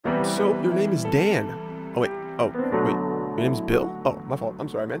So, your name is Dan. Oh, wait. Oh, wait. Your name's Bill? Oh, my fault. I'm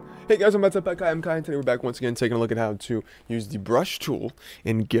sorry, man. Hey, guys, I'm TutsByKai. I'm Kai, and today we're back once again taking a look at how to use the brush tool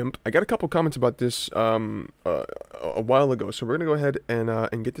in GIMP. I got a couple comments about this a while ago, so we're going to go ahead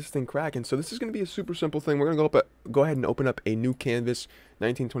and get this thing cracking. So this is going to be a super simple thing. We're going to go ahead and open up a new canvas,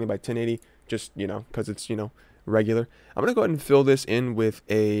 1920 by 1080, just, because it's, regular. I'm going to go ahead and fill this in with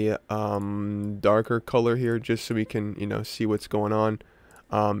a darker color here, just so we can, see what's going on.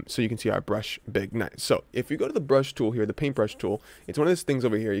 So you can see our brush big. Nice. So if you go to the brush tool here, the paintbrush tool, it's one of those things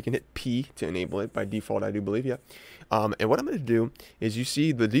over here. You can hit P to enable it by default, I do believe. Yeah. And what I'm going to do is, you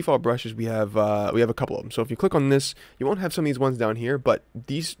see the default brushes, we have a couple of them. So if you click on this, you won't have some of these ones down here, but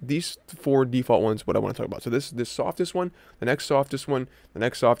these four default ones, what I want to talk about. So this softest one, the next softest one, the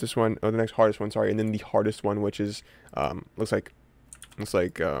next softest one, or the next hardest one, sorry, and then the hardest one, which is looks like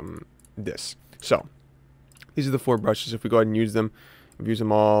this. So these are the four brushes. If we go ahead and use them, we've used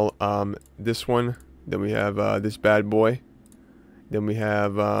them all. This one, then we have this bad boy, then we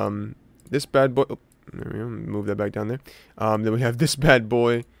have this bad boy. Oh, there we go. Move that back down there. Then we have this bad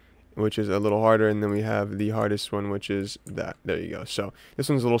boy, which is a little harder, and then we have the hardest one, which is that. There you go. So this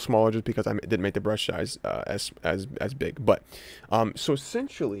one's a little smaller just because I didn't make the brush size as big. But so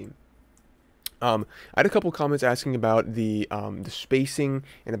essentially, I had a couple comments asking about the spacing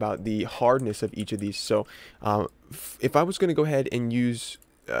and about the hardness of each of these. So if I was going to go ahead and use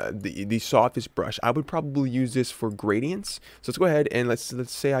the softest brush, I would probably use this for gradients. So let's go ahead and let's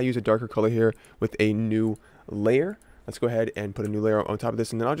say I use a darker color here with a new layer. Let's go ahead and put a new layer on top of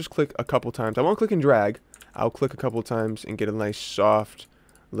this, and then I'll just click a couple times. I won't click and drag. I'll click a couple times and get a nice soft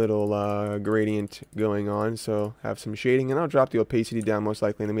little gradient going on. So have some shading, and I'll drop the opacity down most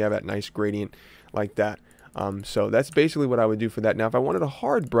likely, and then we have that nice gradient like that. So that's basically what I would do for that. Now if I wanted a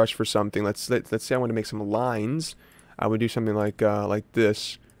hard brush for something, let's say I want to make some lines, I would do something like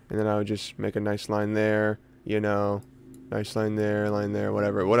this, and then I would just make a nice line there, nice line there,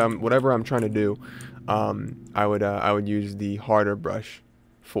 whatever I'm trying to do. I would use the harder brush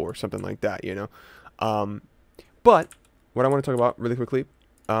for something like that, but what I want to talk about really quickly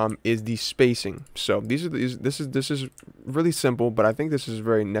is the spacing. So this is really simple, but I think this is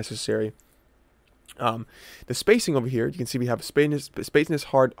very necessary. The spacing over here, you can see we have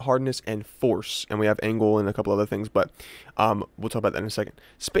spaciness, hardness, and force, and we have angle and a couple other things, but we'll talk about that in a second.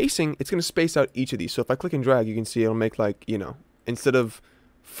 Spacing, it's going to space out each of these. So if I click and drag, you can see it'll make, like, instead of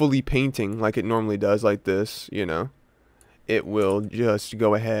fully painting like it normally does, like this, it will just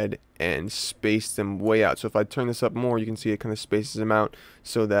go ahead and space them way out. So if I turn this up more, you can see it kind of spaces them out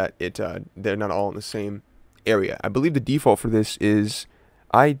so that they're not all in the same area. I believe the default for this is,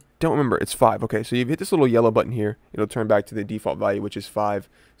 I don't remember, it's 5. Okay, so you hit this little yellow button here, it'll turn back to the default value, which is 5.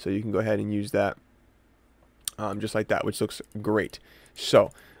 So you can go ahead and use that just like that, which looks great. So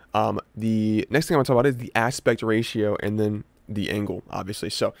the next thing I want to talk about is the aspect ratio and then the angle,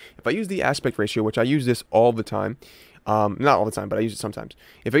 obviously. So if I use the aspect ratio, which I use this all the time, not all the time, but I use it sometimes.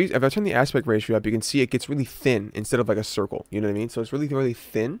 If I turn the aspect ratio up, you can see it gets really thin instead of like a circle. You know what I mean? So it's really, really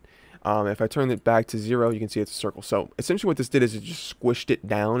thin. If I turn it back to 0, you can see it's a circle. So essentially what this did is it just squished it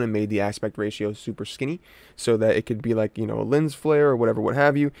down and made the aspect ratio super skinny so that it could be like, a lens flare or whatever, what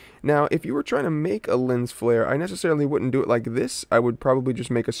have you. Now, if you were trying to make a lens flare, I necessarily wouldn't do it like this. I would probably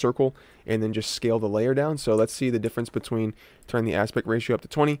just make a circle and then just scale the layer down. So let's see the difference between turning the aspect ratio up to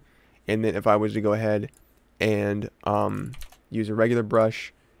 20, and then if I was to go ahead and use a regular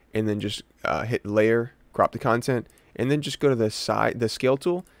brush and then just hit layer, crop the content, and then just go to the scale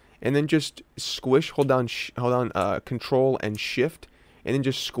tool, and then just squish, hold down control and shift, and then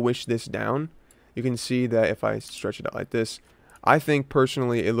just squish this down. You can see that if I stretch it out like this, I think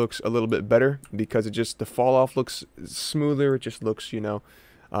personally it looks a little bit better because the fall off looks smoother. It just looks, it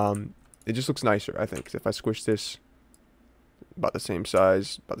just looks nicer, I think. If I squish this about the same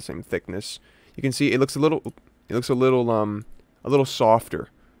size, about the same thickness, you can see it looks a little softer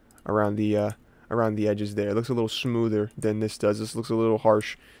around the edges there. It looks a little smoother than this does. This looks a little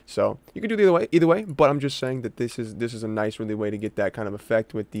harsh. So you can do it either way, but I'm just saying that this is a nice really way to get that kind of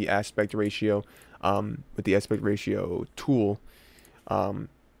effect with the aspect ratio tool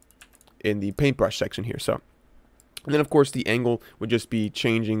in the paintbrush section here. So, and then of course the angle would just be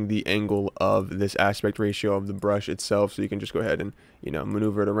changing the angle of this aspect ratio of the brush itself. So you can just go ahead and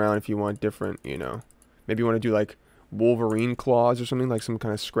maneuver it around if you want different, maybe you want to do like Wolverine claws or something, like some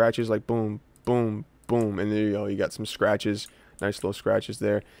kind of scratches, like boom, boom, boom, and there you go. You got some scratches, nice little scratches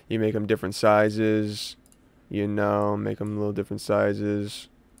there. You make them different sizes, make them little different sizes,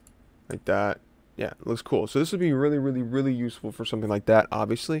 like that. Yeah, it looks cool. So this would be really, really, really useful for something like that,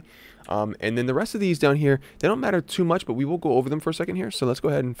 obviously. And then the rest of these down here, they don't matter too much, but we will go over them for a second here. So let's go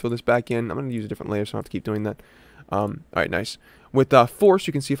ahead and fill this back in. I'm going to use a different layer, so I don't have to keep doing that. All right, nice. With force,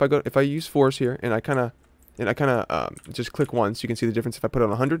 you can see if I use force here, and I kind of just click once, you can see the difference if I put it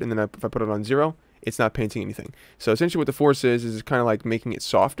on 100, and then if I put it on 0, it's not painting anything. So essentially what the force is kind of like making it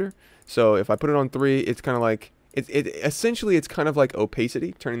softer. So if I put it on 3, it's kind of like, essentially it's kind of like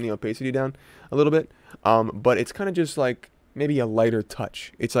opacity, turning the opacity down a little bit. But it's kind of just like maybe a lighter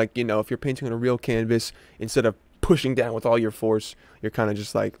touch. It's like, you know, if you're painting on a real canvas, instead of pushing down with all your force, you're kind of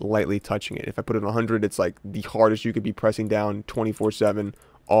just like lightly touching it. If I put it on 100, it's like the hardest you could be pressing down 24/7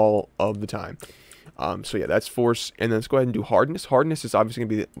 all of the time. So yeah, that's force. And then let's go ahead and do hardness. Hardness is obviously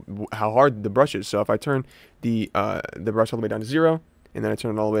going to be how hard the brush is. So if I turn the brush all the way down to 0, and then I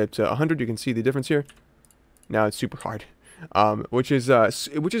turn it all the way up to 100, you can see the difference here. Now it's super hard, which is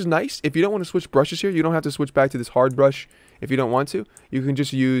nice. If you don't want to switch brushes here, you don't have to switch back to this hard brush. If you don't want to, you can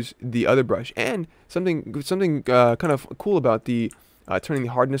just use the other brush. And something kind of cool about the turning the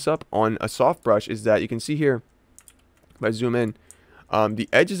hardness up on a soft brush is that you can see here, if I zoom in, the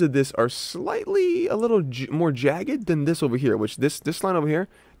edges of this are slightly a little more jagged than this over here. Which this line over here,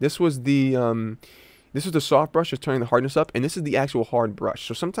 this was the soft brush just turning the hardness up, and this is the actual hard brush.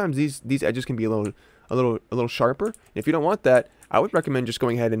 So sometimes these edges can be a little sharper. If you don't want that, I would recommend just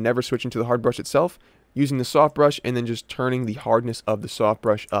going ahead and never switching to the hard brush itself, using the soft brush, and then just turning the hardness of the soft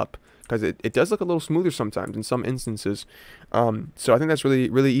brush up, because it does look a little smoother sometimes in some instances. So I think that's really,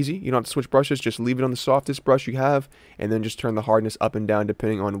 really easy. You don't have to switch brushes, just leave it on the softest brush you have, and then just turn the hardness up and down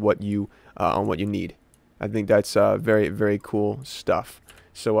depending on what you need. I think that's very, very cool stuff.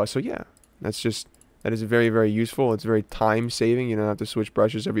 So yeah, that is very, very useful. It's very time saving. You don't have to switch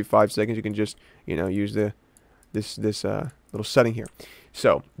brushes every 5 seconds. You can just, you know, use this little setting here.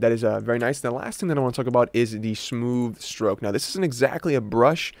 So that is very nice. The last thing that I want to talk about is the smooth stroke. Now this isn't exactly a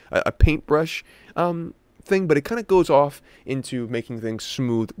brush, a paintbrush thing, but it kind of goes off into making things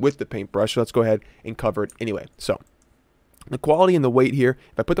smooth with the paintbrush. So let's go ahead and cover it anyway. So the quality and the weight here,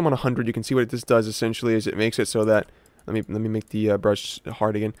 if I put them on 100, you can see what this does essentially is it makes it so that, let me make the brush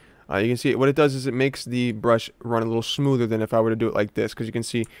hard again. You can see what it does is it makes the brush run a little smoother than if I were to do it like this, because you can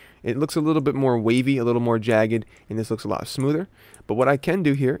see it looks a little bit more wavy, a little more jagged, and this looks a lot smoother. But what I can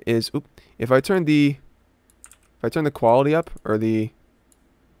do here is, if I turn the quality up, or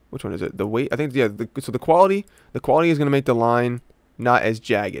which one is it? The weight, I think, yeah. So the quality is going to make the line not as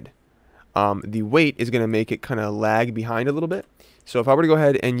jagged. The weight is going to make it kind of lag behind a little bit. So if I were to go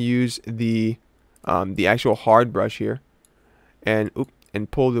ahead and use the actual hard brush here, and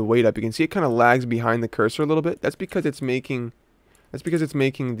pull the weight up, you can see it kind of lags behind the cursor a little bit. That's because it's making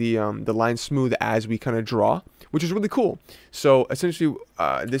the line smooth as we kind of draw, which is really cool. So essentially,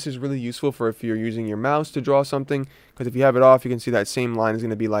 this is really useful for if you're using your mouse to draw something, because if you have it off, you can see that same line is going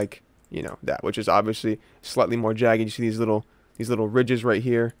to be like, you know, that, which is obviously slightly more jagged. You see these little ridges right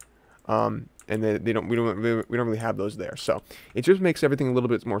here, and then we don't really have those there. So it just makes everything a little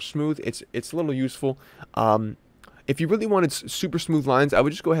bit more smooth. It's a little useful. If you really wanted super smooth lines, I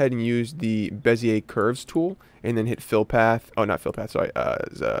would just go ahead and use the Bezier Curves tool, and then hit fill path. Oh, not fill path, sorry,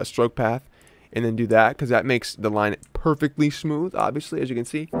 stroke path, and then do that, because that makes the line perfectly smooth, obviously, as you can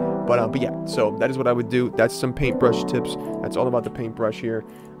see. But yeah, so that is what I would do. That's some paintbrush tips. That's all about the paintbrush here.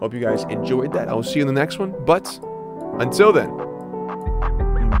 Hope you guys enjoyed that. I will see you in the next one. But until then,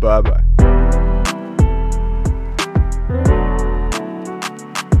 bye-bye.